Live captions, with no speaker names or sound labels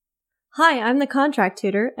Hi, I'm the Contract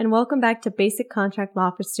Tutor, and welcome back to Basic Contract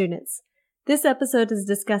Law for Students. This episode is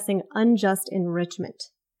discussing unjust enrichment.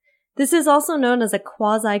 This is also known as a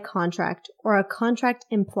quasi-contract or a contract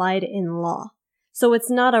implied in law. So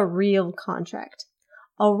it's not a real contract.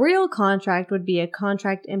 A real contract would be a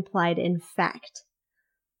contract implied in fact.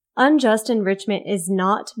 Unjust enrichment is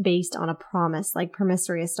not based on a promise like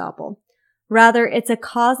promissory estoppel. Rather, it's a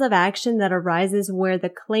cause of action that arises where the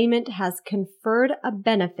claimant has conferred a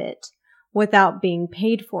benefit without being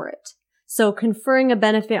paid for it. So conferring a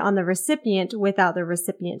benefit on the recipient without the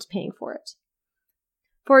recipient paying for it.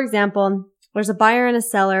 For example, there's a buyer and a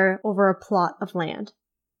seller over a plot of land.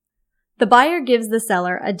 The buyer gives the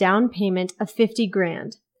seller a down payment of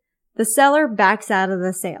 $50,000. The seller backs out of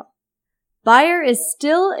the sale. Buyer is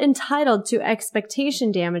still entitled to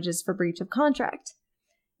expectation damages for breach of contract.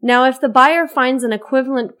 Now, if the buyer finds an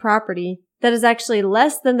equivalent property that is actually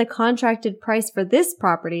less than the contracted price for this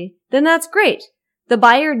property, then that's great. The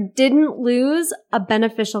buyer didn't lose a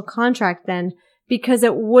beneficial contract then because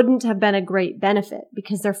it wouldn't have been a great benefit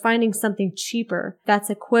because they're finding something cheaper that's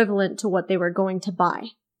equivalent to what they were going to buy.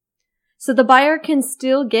 So the buyer can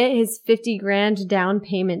still get his $50,000 down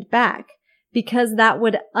payment back because that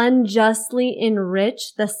would unjustly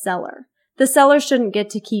enrich the seller. The seller shouldn't get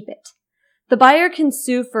to keep it. The buyer can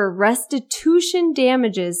sue for restitution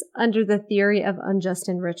damages under the theory of unjust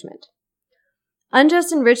enrichment.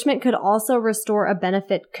 Unjust enrichment could also restore a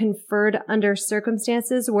benefit conferred under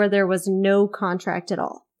circumstances where there was no contract at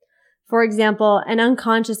all. For example, an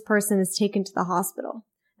unconscious person is taken to the hospital,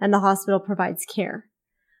 and the hospital provides care.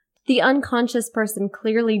 The unconscious person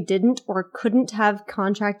clearly didn't or couldn't have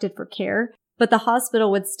contracted for care, but the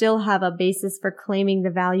hospital would still have a basis for claiming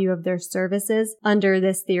the value of their services under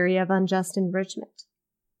this theory of unjust enrichment.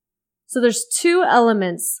 So there's two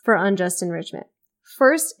elements for unjust enrichment.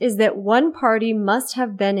 First is that one party must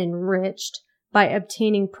have been enriched by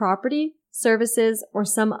obtaining property, services, or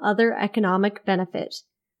some other economic benefit.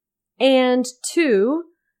 And two,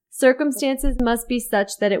 circumstances must be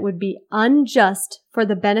such that it would be unjust for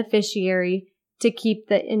the beneficiary to keep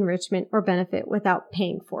the enrichment or benefit without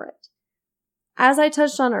paying for it. As I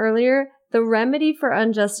touched on earlier, the remedy for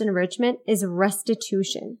unjust enrichment is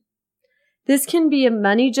restitution. This can be a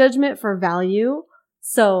money judgment for value.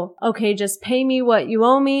 So, okay, just pay me what you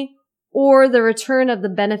owe me, or the return of the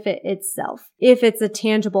benefit itself, if it's a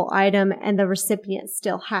tangible item and the recipient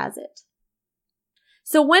still has it.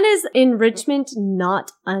 So when is enrichment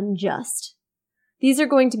not unjust? These are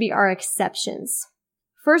going to be our exceptions.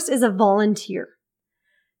 First is a volunteer.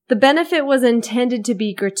 The benefit was intended to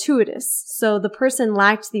be gratuitous, so the person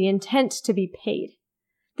lacked the intent to be paid.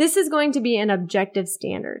 This is going to be an objective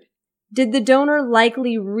standard. Did the donor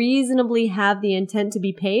likely reasonably have the intent to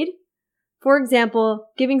be paid? For example,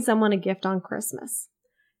 giving someone a gift on Christmas.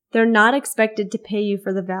 They're not expected to pay you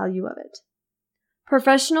for the value of it.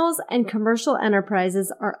 Professionals and commercial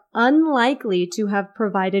enterprises are unlikely to have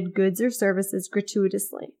provided goods or services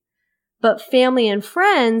gratuitously. But family and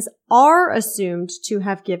friends are assumed to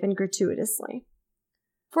have given gratuitously.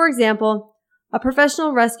 For example, a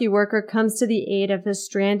professional rescue worker comes to the aid of a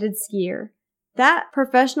stranded skier. That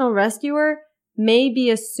professional rescuer may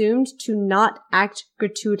be assumed to not act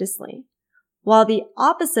gratuitously, while the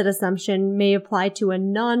opposite assumption may apply to a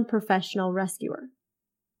non-professional rescuer.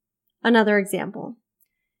 Another example.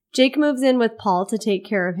 Jake moves in with Paul to take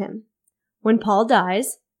care of him. When Paul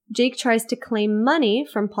dies, Jake tries to claim money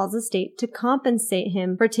from Paul's estate to compensate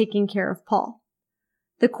him for taking care of Paul.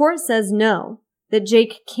 The court says no, that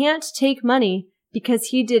Jake can't take money because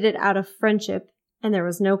he did it out of friendship and there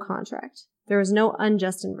was no contract. There was no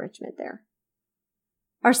unjust enrichment there.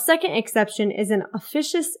 Our second exception is an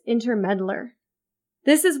officious intermeddler.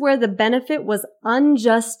 This is where the benefit was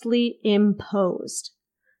unjustly imposed.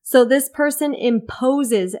 So this person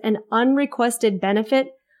imposes an unrequested benefit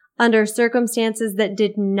under circumstances that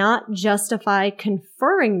did not justify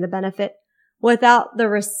conferring the benefit without the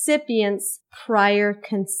recipient's prior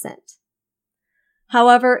consent.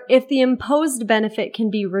 However, if the imposed benefit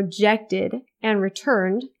can be rejected and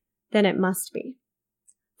returned, then it must be.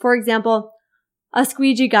 For example, a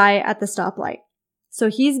squeegee guy at the stoplight. So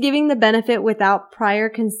he's giving the benefit without prior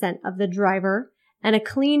consent of the driver, and a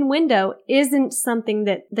clean window isn't something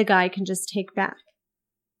that the guy can just take back.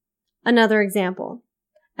 Another example.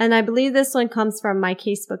 And I believe this one comes from my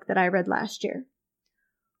casebook that I read last year.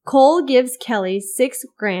 Cole gives Kelly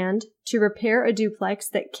 $6,000 to repair a duplex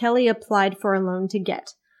that Kelly applied for a loan to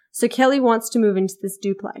get. So Kelly wants to move into this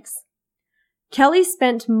duplex. Kelly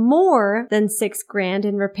spent more than $6,000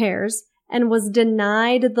 in repairs and was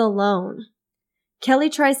denied the loan. Kelly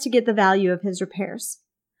tries to get the value of his repairs.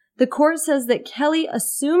 the court says that Kelly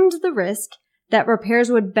assumed the risk that repairs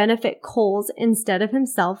would benefit Coles instead of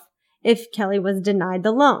himself if Kelly was denied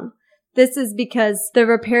the loan. This is because the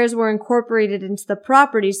repairs were incorporated into the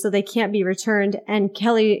property, so they can't be returned, and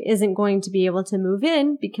Kelly isn't going to be able to move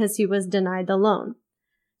in because he was denied the loan.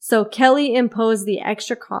 So Kelly imposed the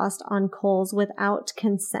extra cost on Coles without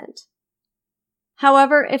consent.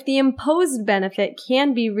 However, if the imposed benefit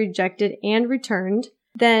can be rejected and returned,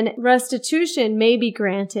 then restitution may be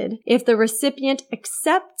granted if the recipient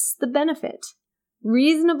accepts the benefit,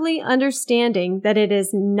 reasonably understanding that it is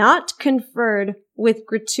not conferred with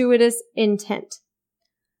gratuitous intent.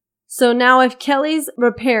 So now if Kelly's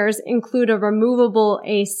repairs include a removable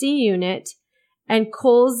AC unit and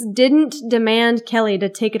Coles didn't demand Kelly to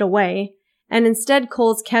take it away, and instead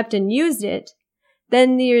Coles kept and used it,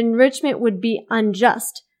 then the enrichment would be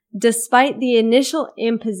unjust, despite the initial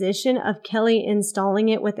imposition of Kelly installing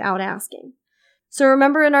it without asking. So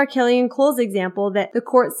remember in our Kelly and Coles example that the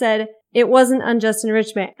court said it wasn't unjust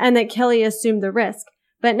enrichment and that Kelly assumed the risk.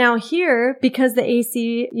 But now here, because the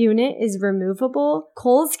AC unit is removable,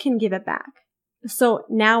 Coles can give it back. So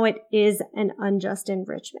now it is an unjust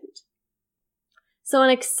enrichment. So an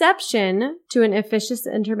exception to an officious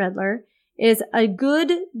intermeddler is a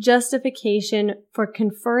good justification for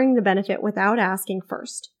conferring the benefit without asking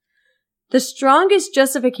first. The strongest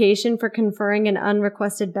justification for conferring an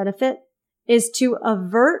unrequested benefit is to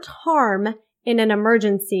avert harm in an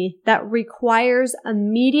emergency that requires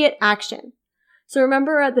immediate action. So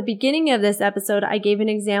remember at the beginning of this episode, I gave an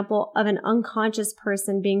example of an unconscious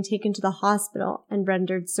person being taken to the hospital and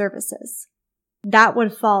rendered services. That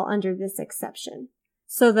would fall under this exception.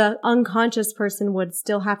 So the unconscious person would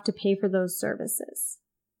still have to pay for those services.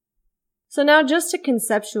 So now just to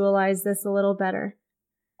conceptualize this a little better,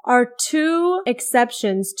 are two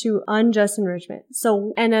exceptions to unjust enrichment.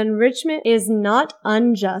 So an enrichment is not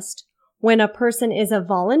unjust when a person is a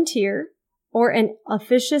volunteer or an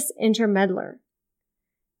officious intermeddler.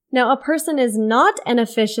 Now, a person is not an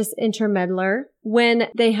officious intermeddler when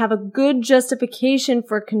they have a good justification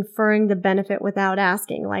for conferring the benefit without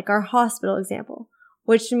asking, like our hospital example,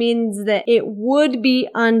 which means that it would be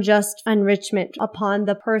unjust enrichment upon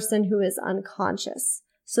the person who is unconscious.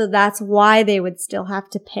 So that's why they would still have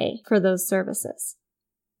to pay for those services.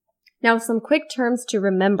 Now, some quick terms to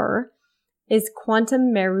remember is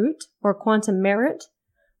quantum merit or quantum merit,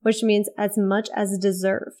 which means as much as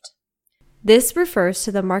deserved. This refers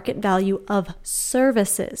to the market value of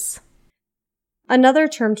services. Another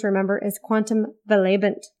term to remember is quantum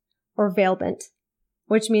valebant or valebant,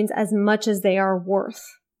 which means as much as they are worth.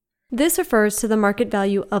 This refers to the market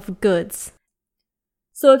value of goods.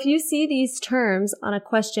 So if you see these terms on a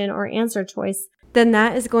question or answer choice, then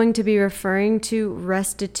that is going to be referring to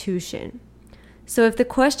restitution. So if the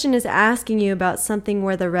question is asking you about something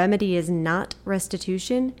where the remedy is not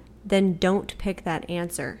restitution, then don't pick that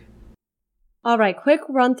answer. All right, quick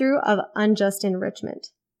run through of unjust enrichment.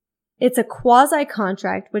 It's a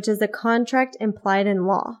quasi-contract, which is a contract implied in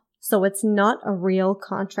law. So it's not a real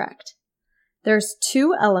contract. There's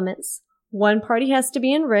two elements. One party has to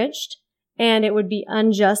be enriched, and it would be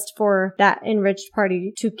unjust for that enriched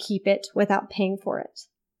party to keep it without paying for it.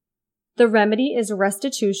 The remedy is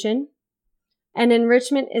restitution. And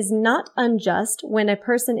enrichment is not unjust when a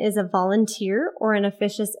person is a volunteer or an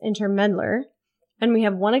officious intermeddler. And we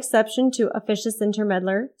have one exception to officious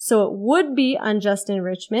intermeddler. So it would be unjust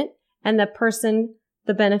enrichment, and the person,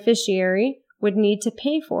 the beneficiary, would need to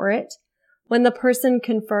pay for it when the person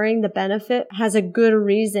conferring the benefit has a good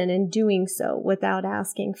reason in doing so without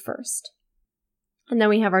asking first. And then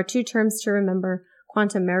we have our two terms to remember,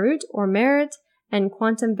 quantum merit or merit and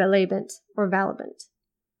quantum valebant or valebant.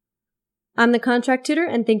 I'm the contract tutor,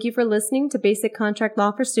 and thank you for listening to Basic Contract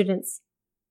Law for Students.